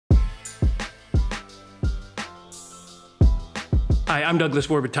Hi, I'm Douglas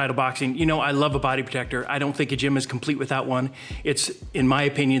Ward with Title Boxing. You know, I love a body protector. I don't think a gym is complete without one. It's, in my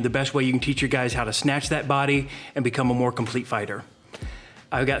opinion, the best way you can teach your guys how to snatch that body and become a more complete fighter.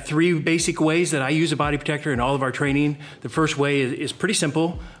 I've got 3 basic ways that I use a body protector in all of our training. The first way is pretty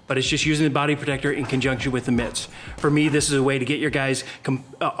simple, but it's just using the body protector in conjunction with the mitts. For me, this is a way to get your guys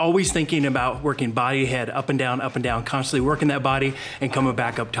always thinking about working body, head, up and down, constantly working that body and coming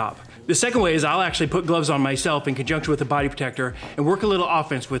back up top. The second way is I'll actually put gloves on myself in conjunction with the body protector and work a little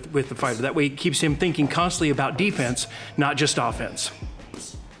offense with the fighter. That way it keeps him thinking constantly about defense, not just offense.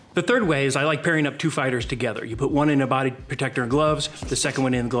 The third way is I like pairing up 2 fighters together. You put one in a body protector and gloves, the second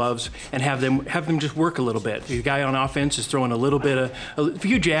one in gloves, and have them just work a little bit. The guy on offense is throwing a little bit of, a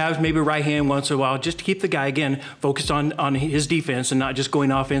few jabs, maybe right hand once in a while, just to keep the guy, again, focused on his defense and not just going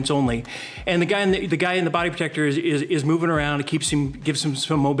offense only. And the guy in the body protector is moving around. It gives him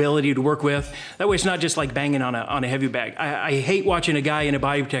some mobility to work with. That way it's not just like banging on a heavy bag. I hate watching a guy in a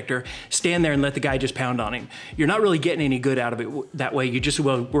body protector stand there and let the guy just pound on him. You're not really getting any good out of it that way. You just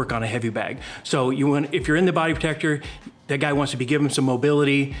will work on a heavy bag. So if you're in the body protector, that guy wants to be giving him some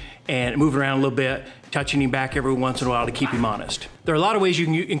mobility and moving around a little bit, touching him back every once in a while to keep him honest. There are a lot of ways you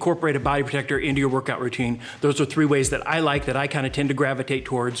can incorporate a body protector into your workout routine. Those are 3 ways that I like, that I kind of tend to gravitate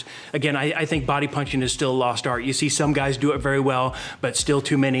towards. Again, I think body punching is still a lost art. You see some guys do it very well, but still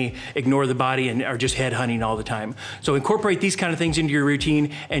too many ignore the body and are just head hunting all the time. So incorporate these kind of things into your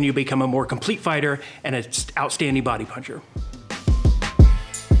routine and you become a more complete fighter and an outstanding body puncher.